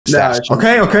staff.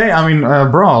 Okay. I mean,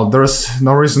 bro, there's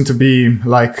no reason to be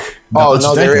like. Oh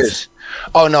no, there is.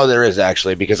 Oh no, there is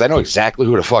actually, because I know exactly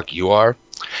who the fuck you are,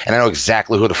 and I know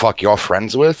exactly who the fuck you're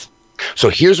friends with. So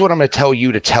here's what I'm gonna tell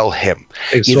you to tell him: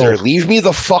 either leave me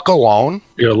the fuck alone.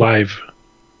 You're alive.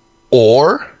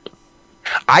 Or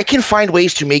I can find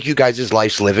ways to make you guys'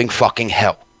 lives living fucking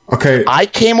hell. Okay. I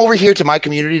came over here to my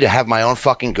community to have my own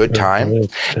fucking good time.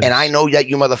 And I know that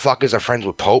you motherfuckers are friends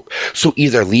with Pope. So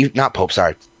either leave, not Pope,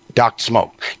 sorry, Doc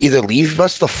Smoke. Either leave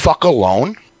us the fuck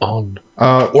alone. Or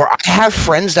I have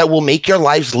friends that will make your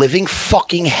lives living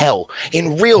fucking hell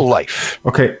in real life.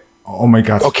 Okay. Oh my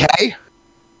God. Okay?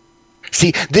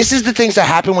 See, this is the things that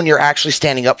happen when you're actually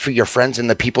standing up for your friends and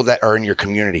the people that are in your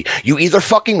community. You either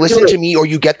fucking listen to me or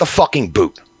you get the fucking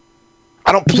boot.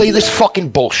 I don't play this fucking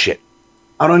bullshit.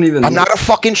 I'm not a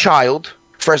fucking child.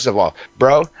 First of all,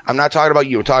 bro, I'm not talking about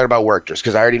you. I'm talking about Wektrus,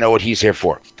 because I already know what he's here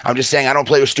for. I'm just saying I don't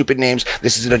play with stupid names.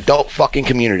 This is an adult fucking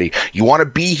community. You want to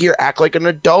be here, act like an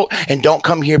adult, and don't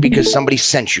come here because somebody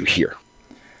sent you here.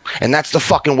 And that's the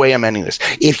fucking way I'm ending this.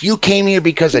 If you came here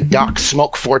because of Doc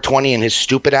Smoke 420 and his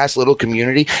stupid ass little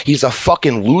community, he's a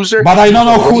fucking loser. But I don't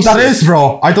know who that is,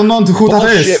 bro. I don't know who that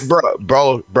is.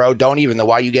 Bro, don't even know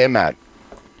why you get mad.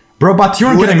 Bro, but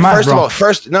you're getting mad, bro.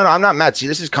 No, I'm not mad. See,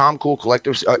 this is calm, cool,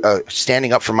 collective,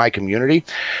 standing up for my community,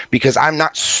 because I'm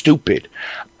not stupid.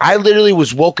 I literally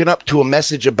was woken up to a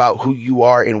message about who you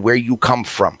are and where you come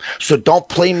from. So don't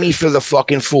play me for the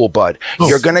fucking fool, bud.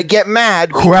 You're gonna get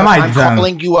mad. Who am I I'm then?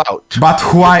 calling you out. But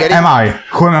who am I?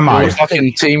 Who am I? You're a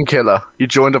fucking team killer. You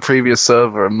joined a previous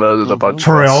server and murdered a bunch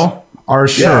for real? Are you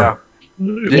sure?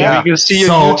 Yeah, you can see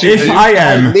so if I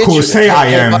am who say I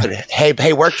am. Hey,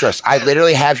 Wektrus, I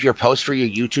literally have your post for your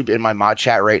YouTube in my mod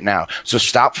chat right now. So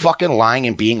stop fucking lying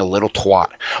and being a little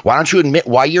twat. Why don't you admit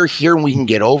why you're here and we can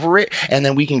get over it, and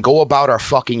then we can go about our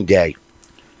fucking day.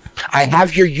 I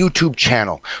have your YouTube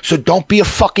channel, so don't be a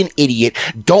fucking idiot.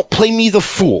 Don't play me the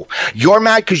fool. You're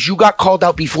mad because you got called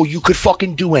out before you could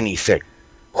fucking do anything.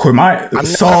 Who am I? I'm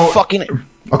not a fucking...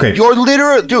 Okay. You're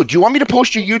literally, dude. Do you want me to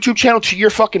post your YouTube channel to your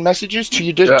fucking messages?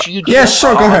 Yeah,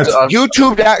 sure. Go ahead.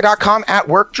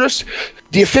 YouTube.com/Wektrus,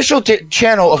 the official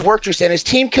channel of Wektrus and his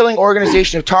team-killing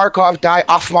organization of Tarkov Die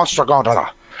Off Monster.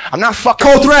 I'm not fucking.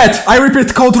 Code Red. I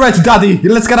repeat, Code Red, Daddy.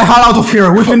 Let's get the hell out of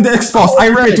here. We've been exposed. I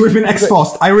repeat, we've been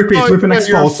exposed. I repeat, we've been exposed.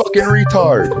 You're a fucking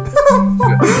retard.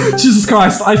 Jesus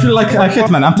Christ! I feel like a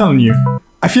hitman. I'm telling you.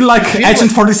 I feel like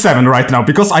Agent 47 right now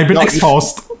because I've been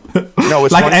exposed. No,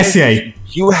 it's like SCA.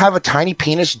 You have a tiny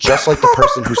penis just like the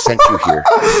person who sent you here.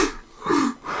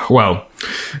 Well,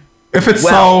 if it's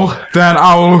so, then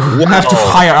I'll have to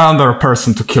hire another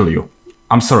person to kill you.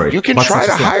 I'm sorry. You can try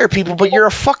to hire people, but you're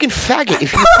a fucking faggot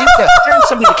if you think that hiring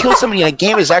somebody to kill somebody in a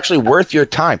game is actually worth your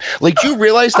time. Like, do you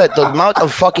realize that the amount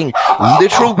of fucking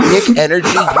literal dick energy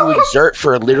you exert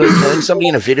for literally killing somebody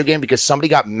in a video game because somebody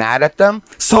got mad at them?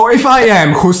 So if I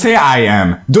am who say I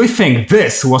am, do you think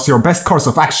this was your best course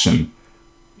of action?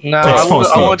 No, I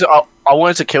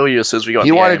wanted to kill you as soon as we got.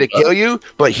 You wanted to kill you,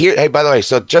 but here, hey, by the way,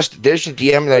 so just there's your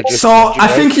DM that I just. So I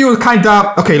think you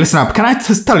kinda okay. Listen up. Can I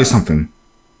just tell you something,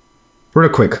 real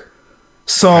quick?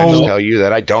 So I just tell you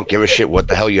that I don't give a shit what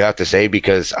the hell you have to say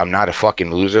because I'm not a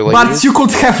fucking loser like but you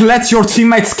could have let your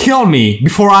teammates kill me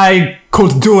before I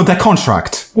could do the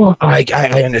contract. Well, I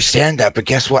understand that, but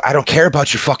guess what? I don't care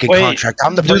about your fucking contract.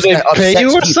 I'm the person that upsets pay you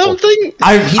or people. something?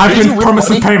 I've been promised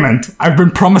a payment. I've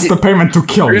been promised a payment to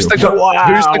kill you. Here's the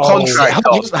contract.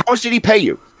 How much did he pay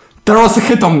you? There is a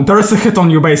hit on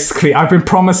you basically. I've been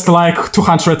promised like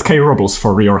 200k rubles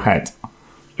for your head.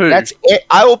 That's it.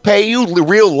 I will pay you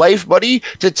real life, buddy,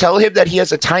 to tell him that he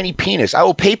has a tiny penis. I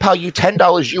will PayPal you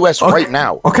 $10 US right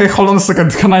now. Okay, hold on a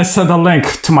second. Can I send a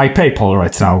link to my PayPal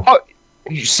right now? Oh,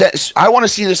 I want to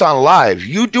see this on live.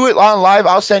 You do it on live,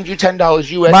 I'll send you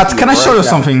 $10 US. But can I show you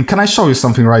something? Can I show you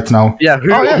something right now? Yeah,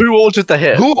 who ordered the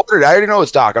hit? Who ordered it? I already know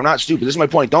it's Doc. I'm not stupid. This is my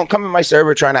point. Don't come in my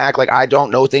server trying to act like I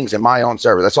don't know things in my own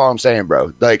server. That's all I'm saying,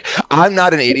 bro. Like, I'm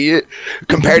not an idiot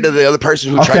compared to the other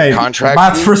person who tried to contract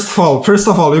but me. First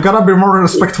of all, you gotta be more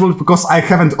respectful because I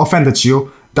haven't offended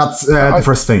you. That's the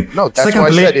first thing. No, that's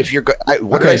Secondly, why I said if you're...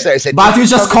 what did I say? I said... But you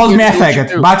just called me a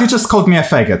faggot. But you just called me a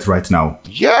faggot right now.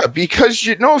 Yeah, because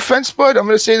you... No offense, bud. I'm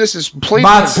going to say this is plain...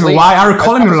 But why are you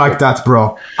calling me like that,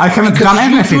 bro? I haven't done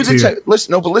anything to you.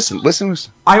 Listen, no, but listen.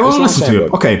 I will listen to you.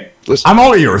 Okay. Listen, I'm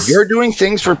all ears. You're doing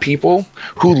things for people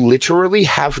who literally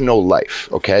have no life,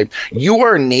 okay? You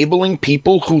are enabling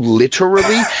people who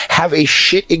literally have a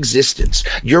shit existence.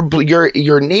 You're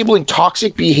enabling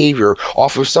toxic behavior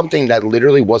off of something that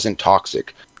literally wasn't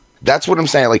toxic. That's what I'm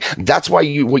saying. Like, that's why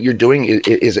what you're doing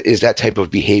is that type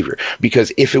of behavior.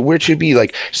 Because if it were to be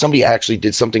like somebody actually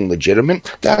did something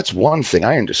legitimate, that's one thing.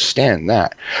 I understand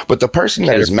that. But the person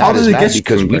that is mad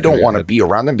because we don't want to be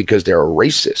around them because they're a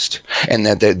racist and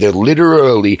that they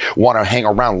literally want to hang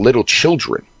around little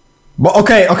children. But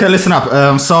okay, listen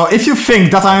up. So if you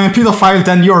think that I'm a pedophile,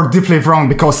 then you're deeply wrong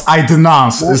because I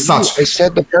denounce such. I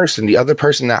said the other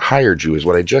person that hired you is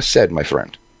what I just said, my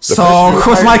friend. So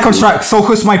who's my contract? So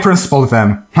who's my principal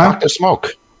then? Huh? Dr.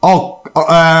 Smoke. Oh,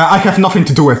 I have nothing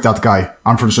to do with that guy.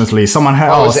 Unfortunately, someone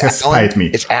else has paid me.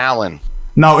 It's Alan.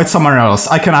 No, it's someone else.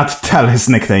 I cannot tell his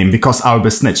nickname because I'll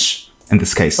be snitch in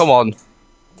this case. Come on.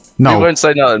 No. You won't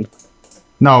say nothing.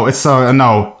 No, it's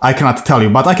no. I cannot tell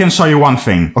you, but I can show you one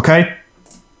thing. Okay?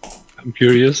 I'm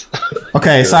curious.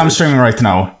 Okay, so I'm streaming right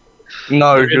now.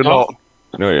 No, you're not.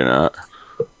 No, you're not.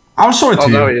 I'll show it to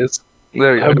you. Oh, there he is.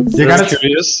 There you go. You got it?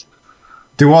 Curious.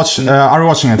 Do you watch? Are you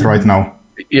watching it right now?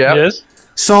 Yeah. Yes.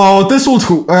 So this would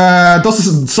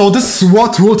this is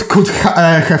what could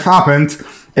have happened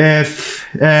if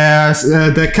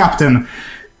the captain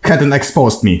hadn't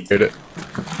exposed me.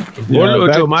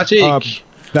 Automatic.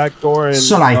 Back door and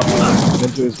Shall I?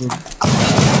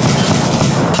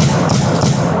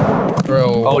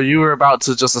 Bro. Oh, you were about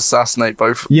to just assassinate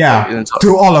both. Yeah,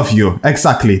 to all of you.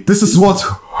 Exactly. This is what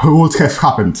would have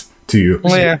happened to you.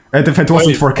 Oh, yeah. If it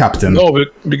wasn't for Captain. No,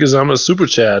 because I'm a super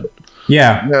Chad.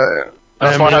 Yeah.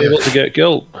 I'm not able to get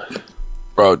killed.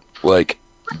 Bro, like,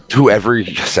 whoever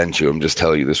sent you, I'm just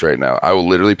telling you this right now. I will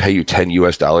literally pay you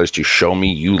 $10 to show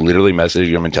me you literally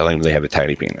messaging them and telling them they have a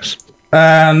tiny penis.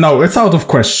 No, it's out of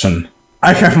question.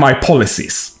 I have my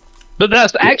policies. But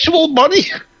that's actual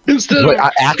money instead of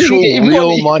actual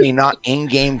real money, not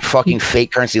in-game fucking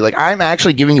fake currency. Like, I'm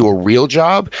actually giving you a real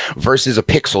job versus a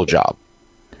pixel job.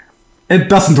 It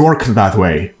doesn't work that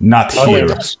way. Not here.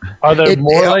 Are there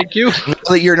more like you?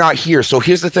 That you're not here. So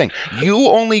here's the thing. You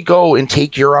only go and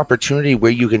take your opportunity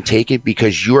where you can take it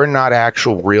because you're not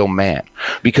actual real man.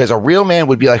 Because a real man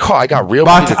would be like, oh, I got real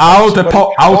money. But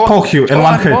I'll poke you in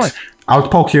one hit. I'll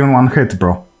poke you in one hit,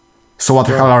 bro. So what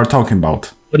the hell are you talking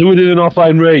about? I do it in an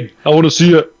offline raid. I want to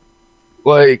see it.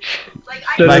 Like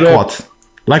what?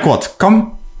 Like what?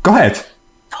 Come, go ahead.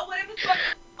 Tell whatever the fuck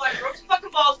you want, bro. Some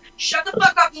fucking balls. Shut the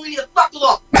fuck up and leave me the fuck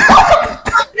alone.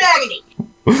 Fuck agony.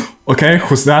 Okay,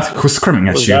 who's that? Who's screaming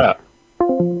at you? That?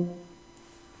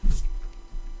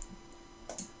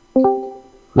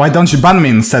 Why don't you ban me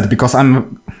instead? Because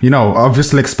I'm,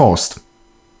 obviously exposed.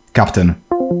 Captain.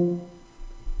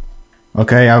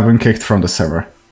 Okay, I've been kicked from the server.